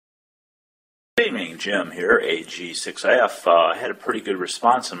evening, Jim here, AG6IF. I had a pretty good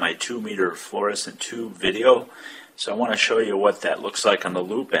response on my 2-meter fluorescent tube video, so I want to show you what that looks like on the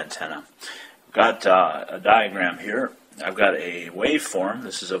loop antenna. I've got a diagram here. I've got a waveform.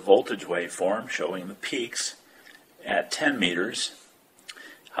 This is a voltage waveform showing the peaks at 10 meters,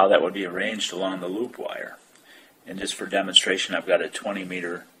 how that would be arranged along the loop wire. And just for demonstration, I've got a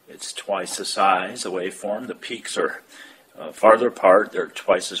 20-meter. It's twice the size, the waveform. The peaks are farther apart, they're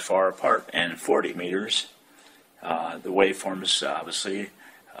twice as far apart, and 40 meters. The waveform is obviously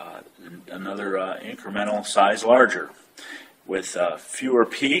another incremental size larger, with fewer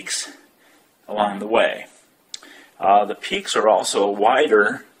peaks along the way. The peaks are also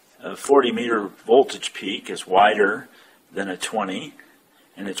wider. A 40-meter voltage peak is wider than a 20,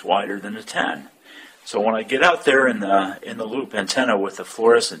 and it's wider than a 10. So when I get out there in the loop antenna with the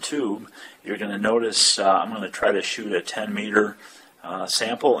fluorescent tube, you're going to notice I'm going to try to shoot a 10-meter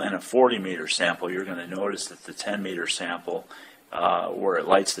sample and a 40-meter sample. You're going to notice that the 10-meter sample, where it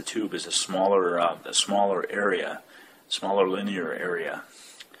lights the tube, is a smaller area, smaller linear area.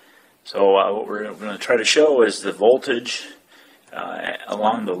 So what we're going to try to show is the voltage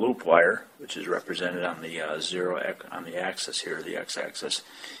along the loop wire, which is represented on the on the axis here, the x-axis.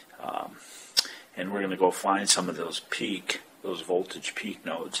 And we're going to go find some of those voltage peak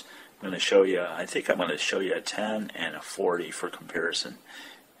nodes. I'm going to show you, I think I'm going to show you a 10 and a 40 for comparison,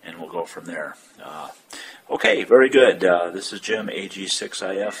 and we'll go from there. Okay, very good. This is Jim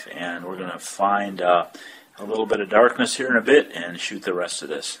AG6IF, and we're going to find a little bit of darkness here in a bit and shoot the rest of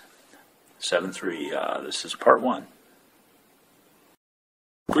this. 7.3, this is part 1.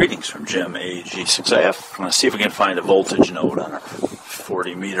 Greetings from Jim AG6IF. I'm going to see if we can find a voltage node on our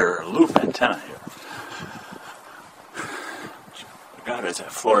 40-meter loop antenna here. I got it as a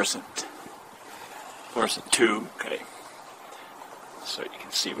fluorescent tube. Okay, so you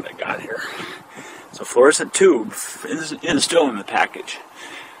can see what I got here. So fluorescent tube is still in the package,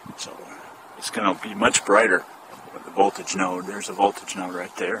 so it's going to be much brighter with the voltage node. There's a voltage node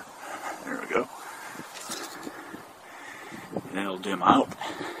right there. There we go. And it'll dim out.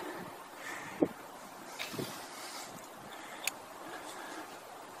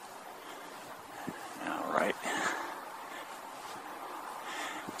 All right.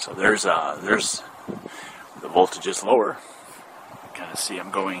 So there's the voltage is lower. You kind of see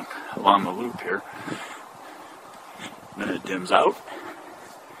I'm going along the loop here. And then it dims out.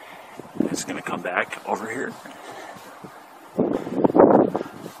 It's going to come back over here.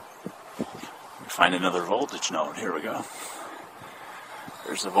 Find another voltage node. Here we go.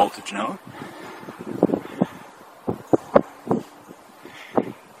 There's the voltage node.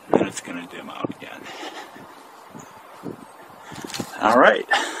 And then it's going to dim out again. All right.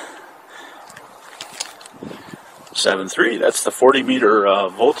 7.3. That's the 40-meter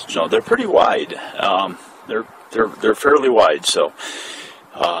voltage node. They're pretty wide. They're fairly wide, so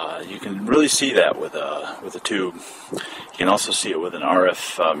you can really see that with a tube. You can also see it with an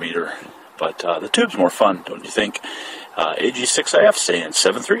RF meter. But the tube's more fun, don't you think? AG6IF saying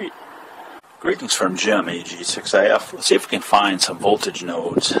 7.3. Greetings from Jim, AG6IF. Let's see if we can find some voltage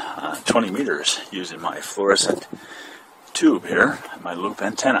nodes, 20 meters, using my fluorescent tube here, my loop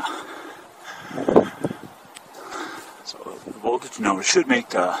antenna. So the voltage node should make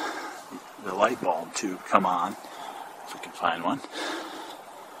the light bulb tube come on, if we can find one.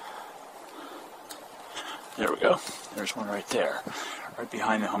 There we go. There's one right there. Right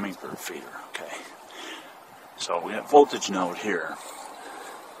behind the hummingbird feeder. Okay. So we have voltage node here.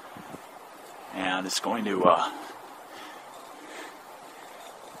 And it's going to,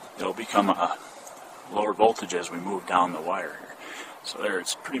 it'll become a lower voltage as we move down the wire here. So there,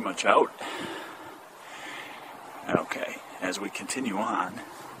 it's pretty much out. Okay. As we continue on,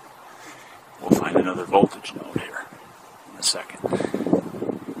 we'll find another voltage node here in a second.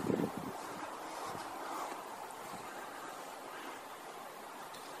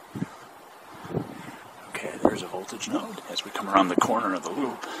 There's a voltage node as we come around the corner of the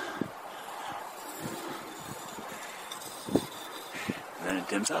loop. And then it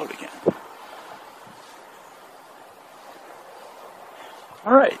dims out again.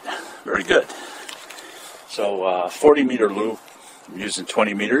 Alright, very good. So 40-meter loop, I'm using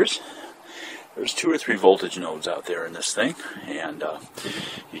 20 meters. There's 2 or 3 voltage nodes out there in this thing, and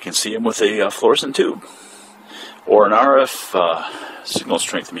you can see them with a fluorescent tube or an RF signal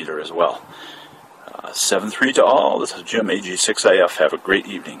strength meter as well. 7.3 to all. This is Jim AG6IF. Have a great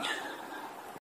evening.